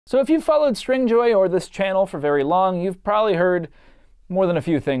So if you've followed Stringjoy or this channel for very long, you've probably heard more than a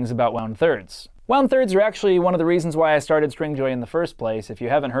few things about wound thirds. Wound thirds are actually one of the reasons why I started Stringjoy in the first place. If you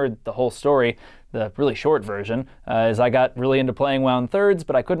haven't heard the whole story, the really short version is I got really into playing wound thirds,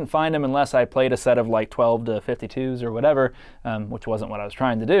 but I couldn't find them unless I played a set of like 12 to 52s or whatever, which wasn't what I was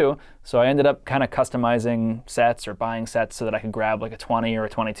trying to do. So I ended up kind of customizing sets or buying sets so that I could grab like a 20 or a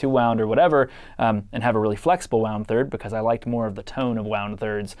 22 wound or whatever, and have a really flexible wound third because I liked more of the tone of wound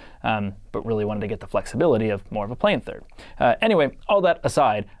thirds, but really wanted to get the flexibility of more of a plain third. Anyway, all that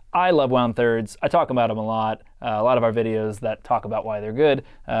aside, I love wound thirds. I talk about them a lot. A lot of our videos that talk about why they're good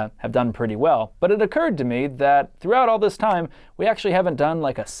have done pretty well. But it occurred to me that throughout all this time, we actually haven't done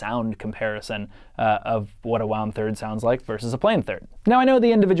like a sound comparison of what a wound third sounds like versus a plain third. Now I know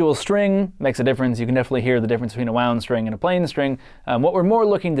the individual string makes a difference. You can definitely hear the difference between a wound string and a plain string. What we're more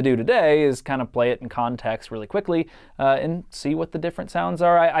looking to do today is kind of play it in context really quickly and see what the different sounds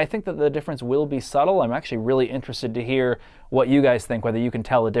are. I think that the difference will be subtle. I'm actually really interested to hear what you guys think, whether you can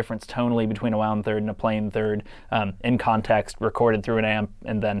tell a difference tonally between a wound third and a plain third in context, recorded through an amp,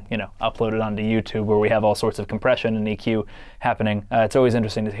 and then, you know, uploaded onto YouTube where we have all sorts of compression and EQ happening. It's always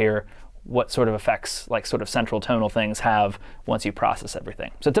interesting to hear what sort of effects, like sort of central tonal things have once you process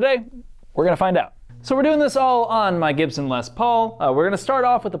everything. So today, we're gonna find out. So we're doing this all on my Gibson Les Paul. We're gonna start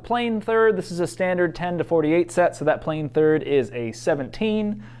off with a plain third. This is a standard 10 to 48 set, so that plain third is a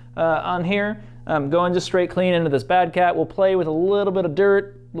 17 on here. Going just straight clean into this bad cat. We'll play with a little bit of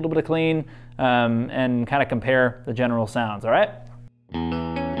dirt, a little bit of clean, and kind of compare the general sounds, all right?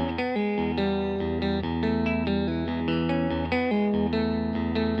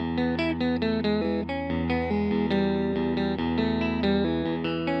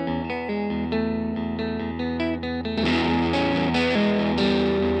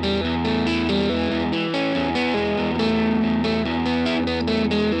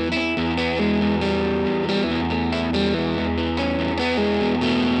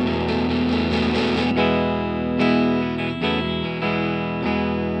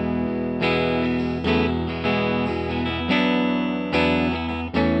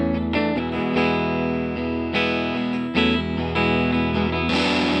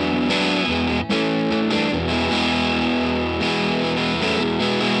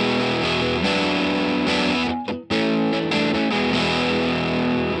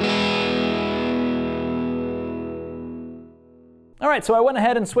 All right, so I went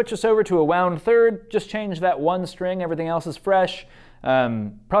ahead and switched this over to a wound third, just changed that one string, everything else is fresh.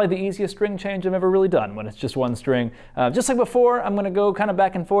 Probably the easiest string change I've ever really done when it's just one string. Just like before, I'm gonna go kind of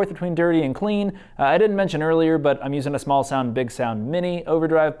back and forth between dirty and clean. I didn't mention earlier, but I'm using a Small Sound Big Sound Mini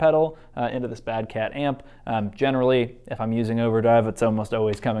overdrive pedal into this Bad Cat amp. Generally, if I'm using overdrive, it's almost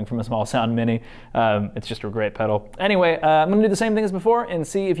always coming from a Small Sound Mini. It's just a great pedal. Anyway, I'm gonna do the same thing as before and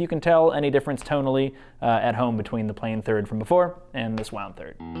see if you can tell any difference tonally at home between the plain third from before and this wound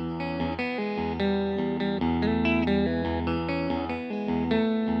third.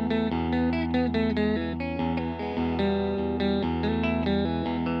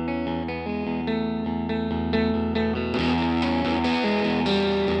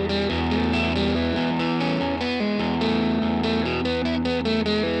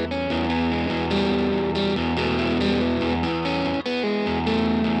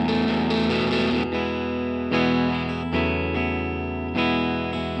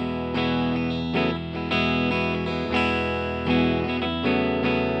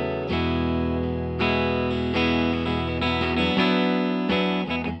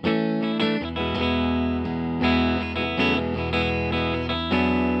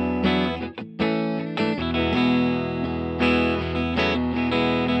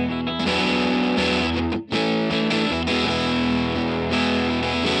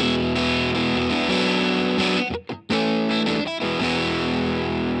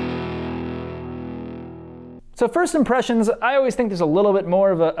 So first impressions, I always think there's a little bit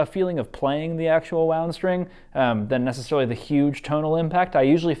more of a feeling of playing the actual wound string than necessarily the huge tonal impact. I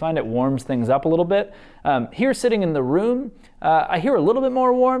usually find it warms things up a little bit. Here sitting in the room, I hear a little bit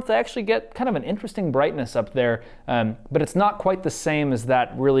more warmth. I actually get kind of an interesting brightness up there, but it's not quite the same as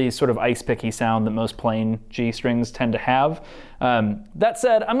that really sort of ice picky sound that most plain G strings tend to have. That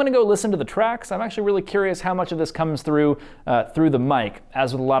said, I'm gonna go listen to the tracks. I'm actually really curious how much of this comes through the mic.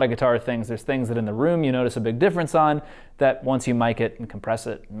 As with a lot of guitar things, there's things that in the room you notice a big difference on that once you mic it and compress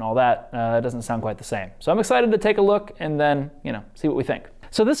it and all that, it doesn't sound quite the same. So I'm excited to take a look and then, you know, see what we think.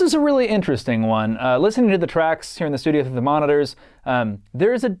 So this is a really interesting one. Listening to the tracks here in the studio through the monitors,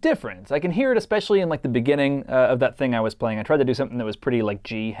 there is a difference. I can hear it especially in like the beginning of that thing I was playing. I tried to do something that was pretty like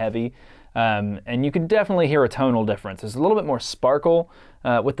G heavy. And you can definitely hear a tonal difference. There's a little bit more sparkle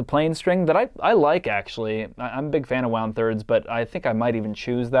with the plain string that I like, actually. I'm a big fan of wound thirds, but I think I might even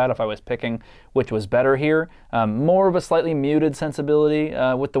choose that if I was picking which was better here. More of a slightly muted sensibility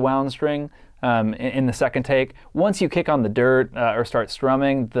with the wound string in the second take. Once you kick on the dirt or start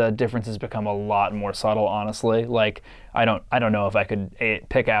strumming, the differences become a lot more subtle, honestly. Like, I don't know if I could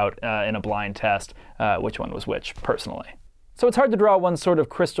pick out in a blind test which one was which, personally. So it's hard to draw one sort of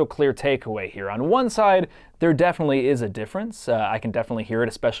crystal clear takeaway here. On one side, there definitely is a difference. I can definitely hear it,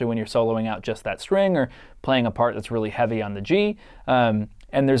 especially when you're soloing out just that string or playing a part that's really heavy on the G.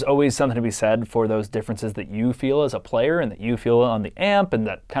 And there's always something to be said for those differences that you feel as a player and that you feel on the amp and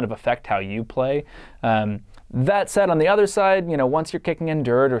that kind of affect how you play. That said, on the other side, you know, once you're kicking in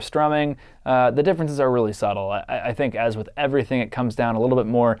dirt or strumming, the differences are really subtle. I think, as with everything, it comes down a little bit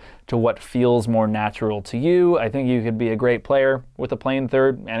more to what feels more natural to you. I think you could be a great player with a plain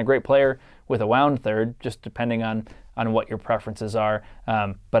third and a great player with a wound third, just depending on what your preferences are.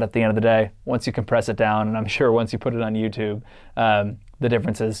 But at the end of the day, once you compress it down, and I'm sure once you put it on YouTube, the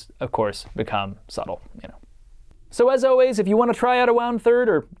differences, of course, become subtle, you know. So as always, if you want to try out a wound third,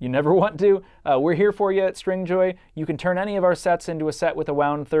 or you never want to, we're here for you at Stringjoy. You can turn any of our sets into a set with a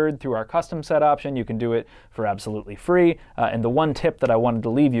wound third through our custom set option. You can do it for absolutely free. And the one tip that I wanted to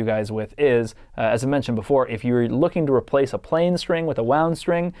leave you guys with is, as I mentioned before, if you're looking to replace a plain string with a wound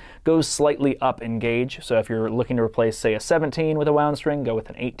string, go slightly up in gauge. So if you're looking to replace, say, a 17 with a wound string, go with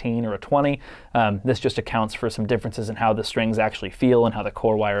an 18 or a 20. This just accounts for some differences in how the strings actually feel and how the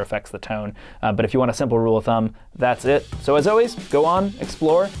core wire affects the tone. But if you want a simple rule of thumb, that's it. So as always, go on,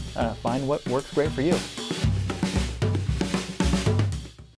 explore, find what works great for you.